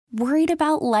Worried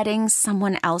about letting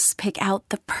someone else pick out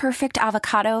the perfect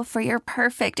avocado for your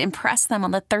perfect impress them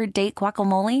on the third date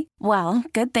guacamole? Well,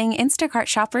 good thing Instacart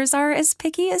shoppers are as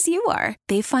picky as you are.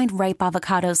 They find ripe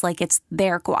avocados like it's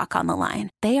their guac on the line.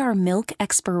 They are milk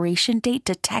expiration date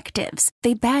detectives.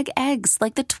 They bag eggs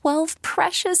like the 12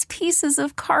 precious pieces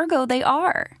of cargo they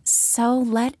are. So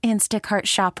let Instacart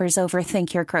shoppers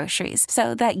overthink your groceries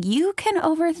so that you can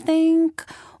overthink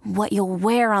what you'll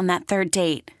wear on that third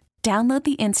date. Download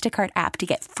the Instacart app to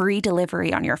get free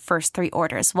delivery on your first 3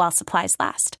 orders while supplies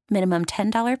last. Minimum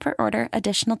 $10 per order.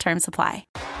 Additional terms apply.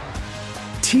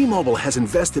 T-Mobile has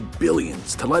invested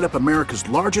billions to light up America's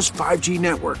largest 5G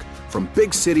network, from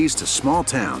big cities to small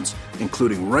towns,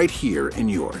 including right here in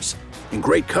yours. And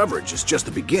great coverage is just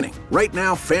the beginning. Right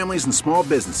now, families and small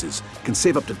businesses can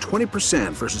save up to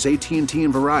 20% versus AT&T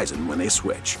and Verizon when they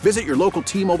switch. Visit your local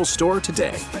T-Mobile store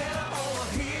today.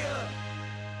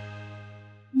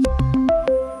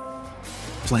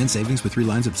 Plan savings with 3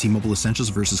 lines of T-Mobile Essentials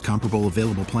versus comparable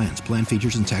available plans. Plan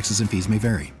features and taxes and fees may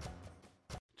vary.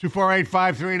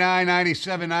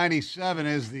 248-539-9797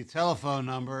 is the telephone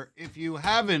number. If you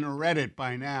haven't read it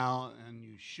by now, and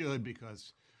you should,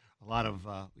 because a lot of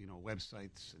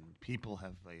websites and people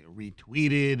have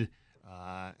retweeted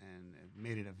and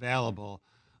made it available,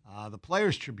 the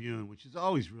Players Tribune, which is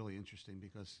always really interesting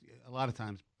because a lot of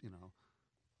times,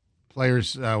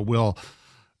 players will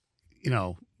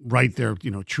write their,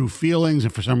 true feelings,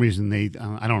 and for some reason they,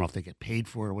 I don't know if they get paid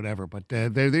for it or whatever, but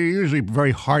they're usually very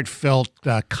heartfelt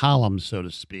columns, so to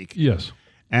speak. Yes.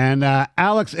 And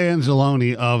Alex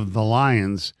Anzalone of the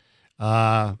Lions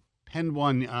penned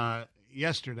one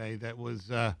yesterday that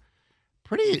was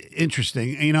pretty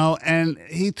interesting, and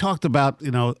he talked about,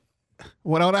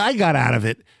 what I got out of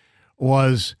it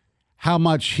was how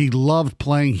much he loved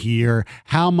playing here,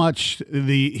 how much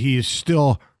he is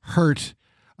still hurt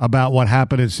about what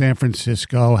happened in San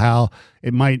Francisco, how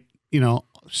it might,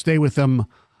 stay with them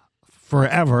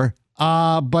forever,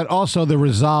 but also the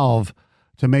resolve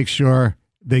to make sure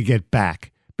they get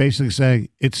back. Basically saying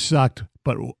it sucked,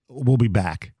 but we'll be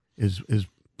back is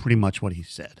pretty much what he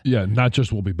said. Yeah, not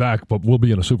just we'll be back, but we'll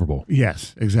be in a Super Bowl.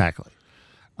 Yes, exactly.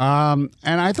 And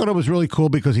I thought it was really cool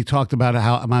because he talked about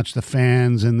how much the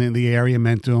fans and the area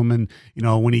meant to him. And,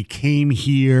 when he came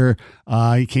here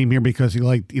because he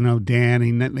liked, Dan.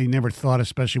 He never thought,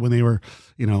 especially when they were,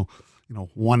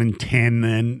 1-10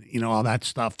 and, all that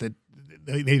stuff, that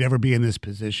they'd ever be in this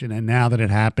position. And now that it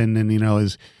happened and,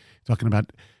 is talking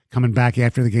about coming back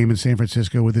after the game in San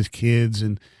Francisco with his kids,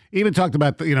 and even talked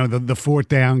about, the fourth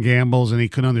down gambles, and he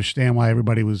couldn't understand why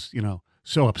everybody was,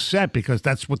 so upset, because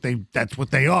that's what they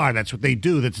are. That's what they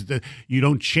do. You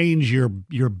don't change your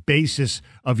basis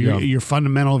of your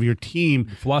fundamental of your team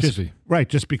philosophy,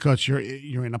 just because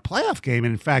you're in a playoff game.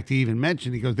 And in fact, he even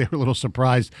mentioned, he goes, they were a little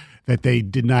surprised that they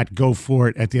did not go for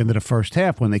it at the end of the first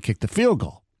half when they kicked the field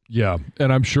goal. Yeah,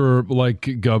 and I'm sure, like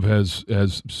Gov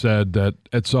has said, that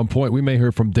at some point we may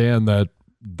hear from Dan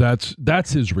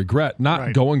that's his regret,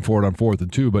 not going for it on 4th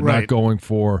and 2, but not going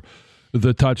for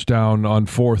the touchdown on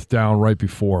 4th down right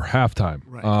before halftime.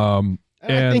 Right.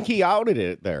 And I think he outed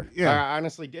it there. Yeah. I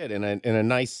honestly did, in a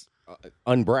nice,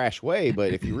 unbrash way.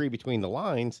 But if you read between the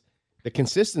lines, the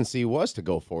consistency was to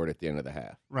go for it at the end of the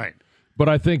half. Right. But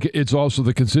I think it's also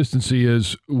the consistency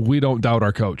is we don't doubt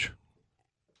our coach.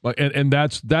 And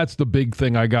that's the big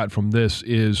thing I got from this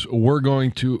is we'll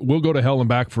go to hell and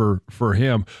back for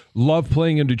him. Love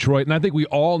playing in Detroit. And I think we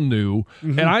all knew,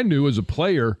 and I knew as a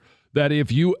player, that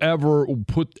if you ever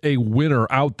put a winner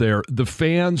out there, the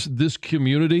fans, this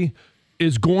community,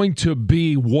 is going to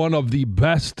be one of the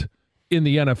best in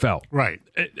the NFL. Right.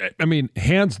 I mean,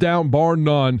 hands down, bar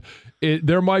none.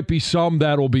 There might be some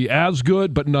that will be as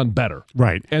good, but none better.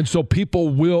 Right. And so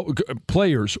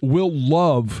players will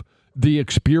love the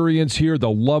experience here.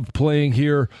 They'll love playing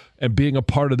here and being a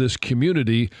part of this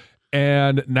community.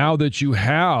 And now that you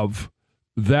have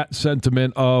that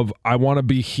sentiment of I want to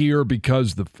be here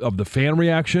because of the fan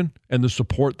reaction and the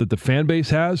support that the fan base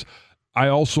has, I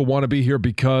also want to be here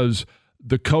because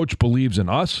the coach believes in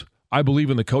us. I believe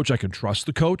in the coach. I can trust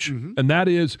the coach. And that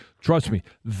is, trust me,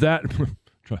 that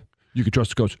you can trust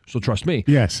the coach, so trust me.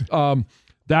 Yes.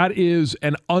 That is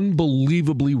an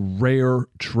unbelievably rare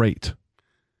trait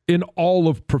in all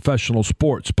of professional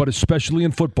sports, but especially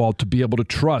in football, to be able to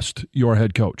trust your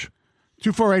head coach.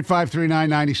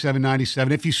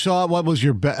 248-539-9797. If you saw it, what was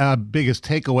your biggest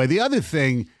takeaway? The other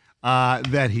thing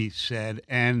that he said,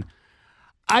 and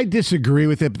I disagree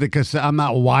with it because I'm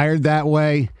not wired that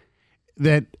way,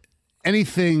 that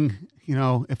anything,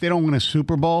 if they don't win a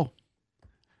Super Bowl,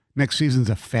 next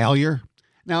season's a failure.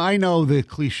 Now, I know the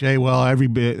cliche, well,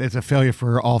 it's a failure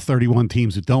for all 31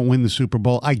 teams that don't win the Super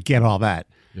Bowl. I get all that.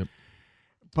 Yep.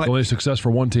 But only success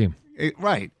for one team.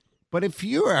 Right. But if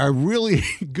you're a really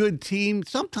good team,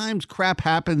 sometimes crap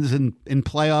happens in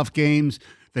playoff games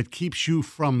that keeps you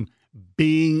from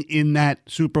being in that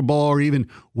Super Bowl or even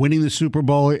winning the Super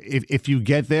Bowl if you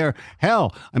get there.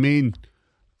 Hell, I mean,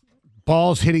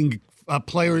 balls hitting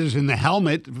players in the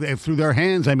helmet through their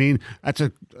hands. I mean, that's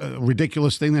a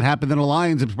ridiculous thing that happened in the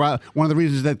Lions. It's probably one of the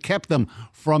reasons that kept them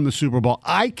from the Super Bowl.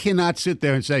 I cannot sit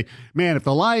there and say, man, if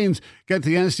the Lions get to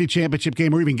the NFC Championship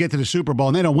game or even get to the Super Bowl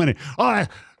and they don't win it,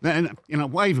 then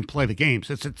why even play the games?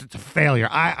 It's a failure.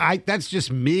 That's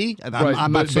just me.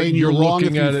 I'm not saying you're wrong.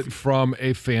 Looking at it from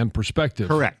a fan perspective,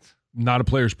 correct? Not a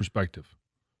player's perspective.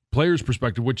 Player's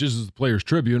perspective, which is the Players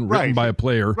Tribune, written by a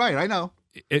player. Right, I know.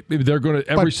 They're going to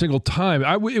every single time.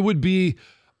 I would be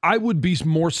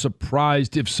more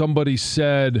surprised if somebody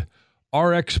said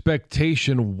our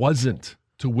expectation wasn't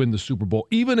to win the Super Bowl,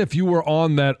 even if you were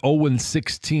on that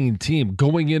 0-16 team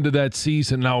going into that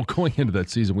season. Now, going into that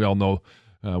season, we all know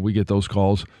we get those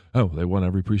calls. Oh, they won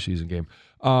every preseason game.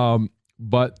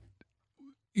 But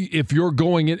if you're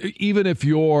going in, even if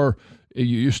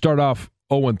you start off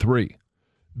 0-3,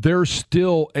 there's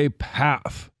still a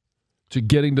path to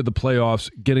getting to the playoffs,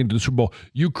 getting to the Super Bowl.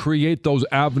 You create those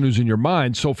avenues in your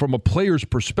mind. So from a player's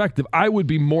perspective, I would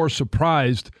be more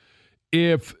surprised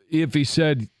if he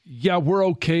said, yeah, we're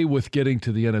okay with getting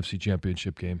to the NFC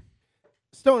Championship game.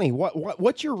 Stoney,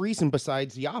 what's your reason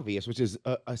besides the obvious, which is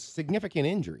a significant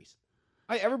injuries?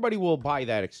 Everybody will buy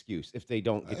that excuse if they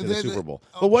don't get to the Super Bowl.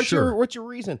 But what's your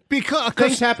reason? Because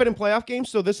things happen in playoff games.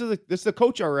 So this is the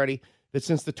coach already. That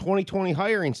since the 2020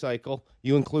 hiring cycle,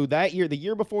 you include that year, the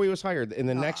year before he was hired, and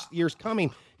the next year's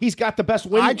coming, he's got the best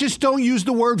winning. I just don't use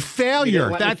the word failure.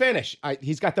 Let me finish.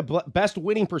 He's got the best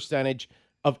winning percentage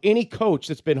of any coach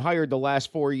that's been hired the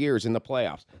last 4 years in the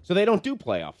playoffs. So they don't do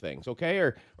playoff things, okay,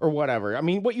 or whatever. I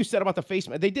mean, what you said about the face,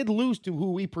 they did lose to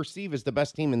who we perceive as the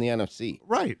best team in the NFC,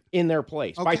 right, in their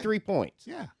place by 3 points.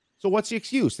 Yeah. So what's the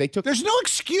excuse? There's no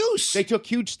excuse. They took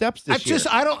huge steps this year.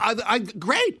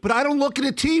 Great, but I don't look at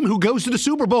a team who goes to the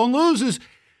Super Bowl and loses,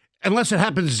 unless it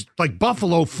happens like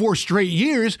Buffalo 4 straight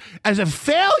years, as a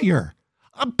failure.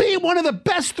 Being one of the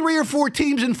best 3 or 4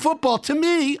 teams in football, to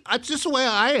me, that's just the way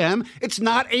I am. It's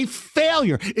not a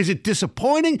failure. Is it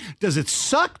disappointing? Does it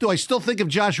suck? Do I still think of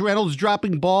Josh Reynolds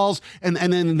dropping balls and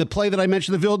then the play that I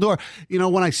mentioned, the Villador,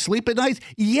 when I sleep at night?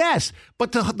 Yes,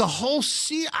 but the whole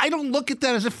I don't look at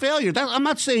that as a failure. I'm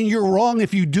not saying you're wrong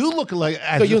if you do look at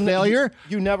as a failure.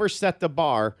 You never set the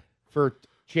bar for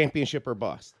championship or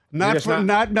bust.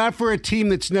 Not for a team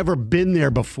that's never been there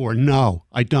before. No,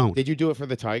 I don't. Did you do it for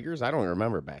the Tigers? I don't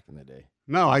remember back in the day.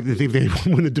 No, I didn't think they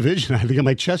won the division. I think I got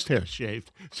my chest hair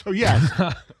shaved. So yes,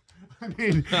 I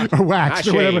mean, or waxed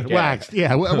or whatever. Waxed,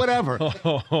 yeah, whatever.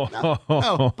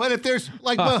 No, but if there's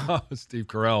like Steve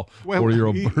Carell,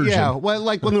 40-year-old version. Yeah, well,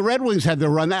 like when the Red Wings had their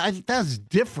run, that's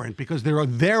different because they're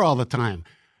there all the time.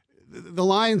 The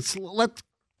Lions, let's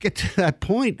get to that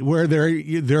point where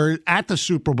they're at the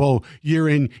Super Bowl year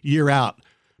in, year out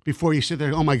before you sit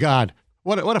there. Oh my God,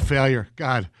 what a failure!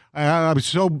 God, I'm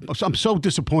so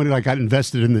disappointed. I got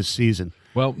invested in this season.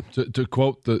 Well, to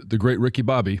quote the great Ricky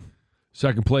Bobby,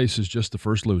 second place is just the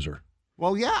first loser.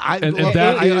 Well, yeah, I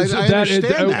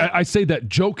understand that. I say that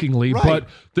jokingly, right. But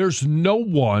there's no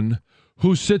one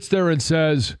who sits there and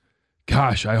says,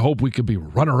 gosh, I hope we could be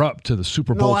runner-up to the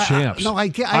Super Bowl champs.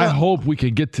 I hope we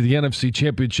can get to the NFC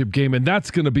Championship game, and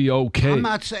that's going to be okay. I'm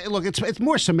not saying. Look, it's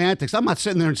more semantics. I'm not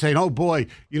sitting there and saying, "Oh boy,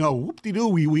 whoop-de-doo,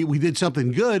 we did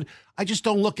something good." I just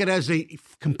don't look at it as a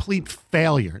complete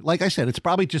failure. Like I said, it's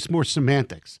probably just more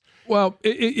semantics. Well,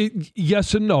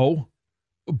 yes and no.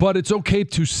 But it's okay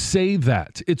to say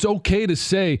that. It's okay to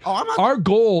say our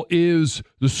goal is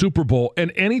the Super Bowl,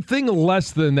 and anything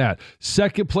less than that,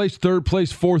 second place, third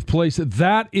place, fourth place,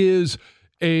 that is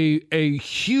a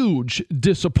huge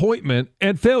disappointment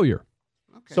and failure.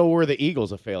 Okay. So were the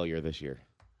Eagles a failure this year?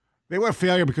 They were a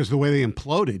failure because of the way they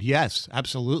imploded. Yes,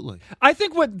 absolutely. I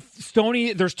think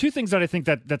there's 2 things that I think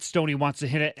that Stoney wants to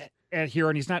hit at here,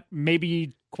 and he's not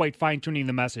maybe quite fine-tuning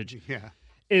the message. Yeah.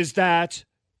 Is that,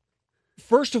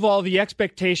 first of all, the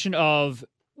expectation of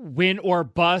win or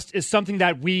bust is something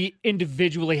that we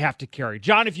individually have to carry.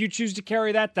 John, if you choose to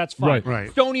carry that, that's fine. Right.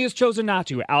 Stoney has chosen not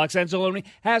to. Alex Anzalone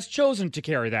has chosen to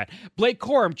carry that. Blake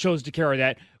Corum chose to carry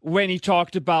that when he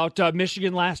talked about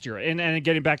Michigan last year and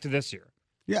getting back to this year.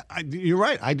 Yeah, you're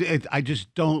right. I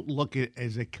just don't look at it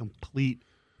as a complete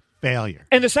failure.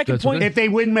 And the second point, if they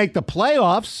wouldn't make the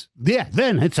playoffs, yeah,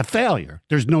 then it's a failure.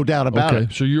 There's no doubt about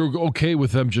it. So you're okay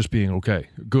with them just being okay.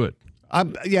 Good.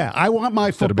 I want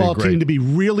my football team to be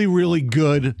really, really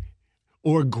good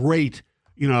or great,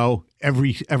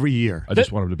 every year. I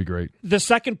just want them to be great. The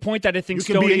second point that I think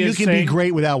Stoney is saying... You can be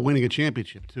great without winning a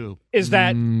championship, too. Is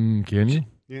that... Can you?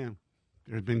 Yeah.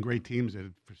 There have been great teams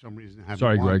that, for some reason, haven't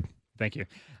Sorry, won. Greg. Thank you.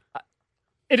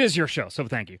 It is your show, so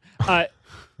thank you. I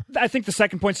think the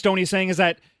second point Stoney is saying is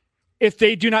that if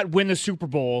they do not win the Super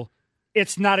Bowl,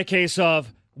 it's not a case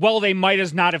of, well, they might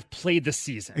as not have played the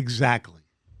season. Exactly.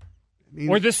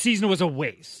 Or this season was a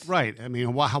waste. Right. I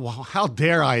mean, how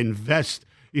dare I invest,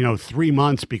 3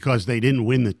 months because they didn't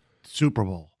win the Super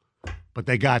Bowl, but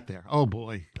they got there. Oh,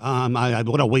 boy.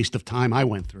 What a waste of time I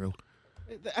went through.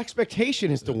 The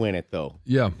expectation is to win it, though.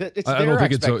 Yeah. I don't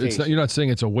think it's you're not saying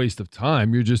it's a waste of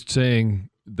time. You're just saying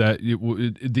that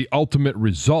the ultimate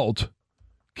result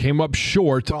came up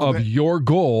short of your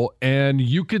goal, and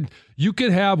you could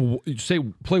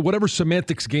play whatever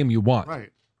semantics game you want.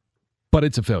 Right. But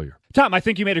it's a failure. Tom, I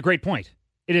think you made a great point.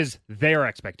 It is their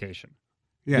expectation.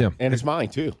 Yeah. And it's mine,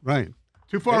 too. Right.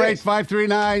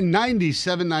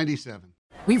 248-539-9797.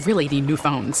 We really need new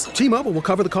phones. T-Mobile will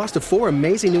cover the cost of 4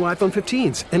 amazing new iPhone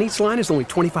 15s, and each line is only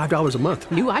 $25 a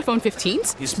month. New iPhone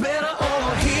 15s? It's better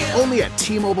over here. Only at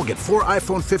T-Mobile, get 4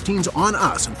 iPhone 15s on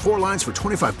us and 4 lines for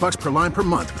 $25 per line per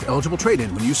month with eligible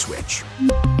trade-in when you switch.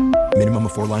 Minimum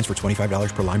of 4 lines for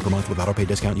 $25 per line per month with autopay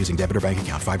discount using debit or bank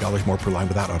account. $5 more per line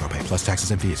without autopay, plus taxes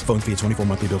and fees. Phone fee at 24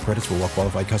 monthly bill credits for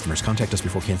well-qualified customers. Contact us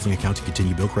before canceling account to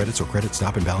continue bill credits or credit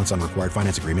stop and balance on required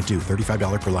finance agreement due.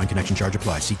 $35 per line connection charge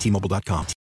applies. See T-Mobile.com.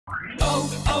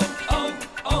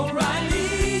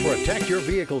 O'Reilly. Protect your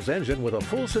vehicle's engine with a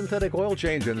full synthetic oil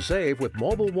change and save with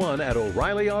Mobil 1 at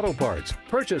O'Reilly Auto Parts.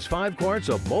 Purchase 5 quarts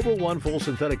of Mobil 1 full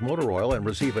synthetic motor oil and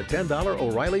receive a $10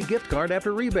 O'Reilly gift card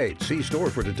after rebate. See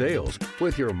store for details.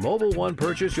 With your Mobil 1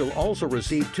 purchase, you'll also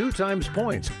receive 2 times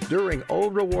points during O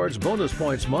Rewards Bonus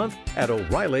Points Month at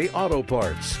O'Reilly Auto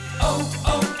Parts.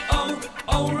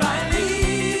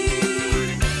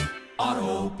 O'Reilly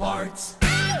Auto Parts.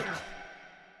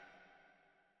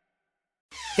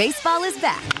 Baseball is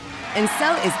back, and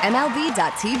so is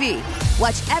MLB.tv.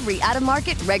 Watch every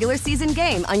out-of-market regular season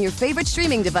game on your favorite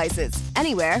streaming devices,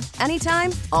 anywhere,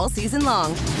 anytime, all season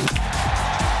long.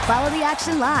 Follow the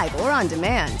action live or on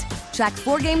demand. Track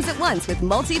 4 games at once with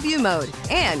multi-view mode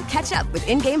and catch up with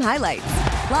in-game highlights.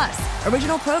 Plus,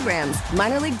 original programs,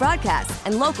 minor league broadcasts,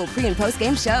 and local pre- and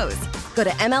post-game shows. Go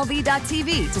to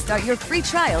MLB.tv to start your free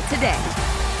trial today.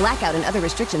 Blackout and other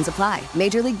restrictions apply.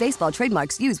 Major League Baseball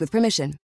trademarks used with permission.